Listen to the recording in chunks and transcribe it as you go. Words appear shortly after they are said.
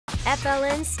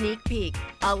FLN Sneak Peek.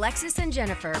 Alexis and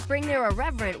Jennifer bring their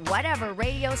irreverent whatever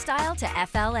radio style to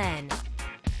FLN.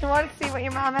 You want to see what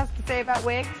your mom has to say about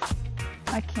wigs?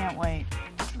 I can't wait.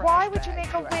 Why would you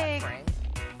make a wig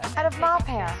out of mop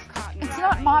hair? It's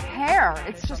not mop hair.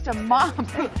 It's just a mop.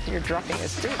 You're dropping a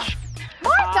stitch.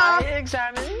 Martha! I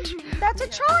examined. That's a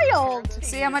child!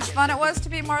 See how much fun it was to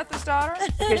be Martha's daughter?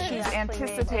 Because she's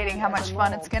anticipating how much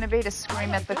fun it's going to be to scream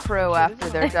at the crew after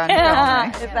they're done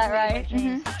filming. Is that right?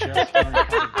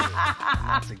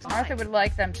 Martha would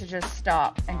like them to just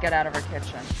stop and get out of her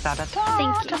kitchen.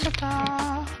 Thank you.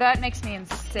 That makes me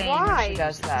insane Why? when she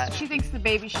does that. She thinks the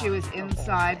baby shoe is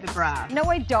inside the bra. No,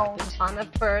 I don't. On the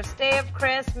first day of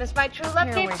Christmas, my true love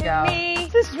Here gave we to go. me.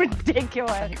 This is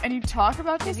ridiculous. And you talk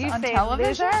about this Did you on say television?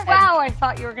 lizard? Wow, I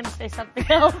thought you were going to say something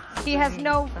else. He has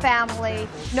no family,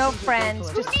 no friends,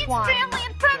 just Who needs twine. family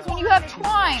and friends when you have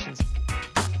twine?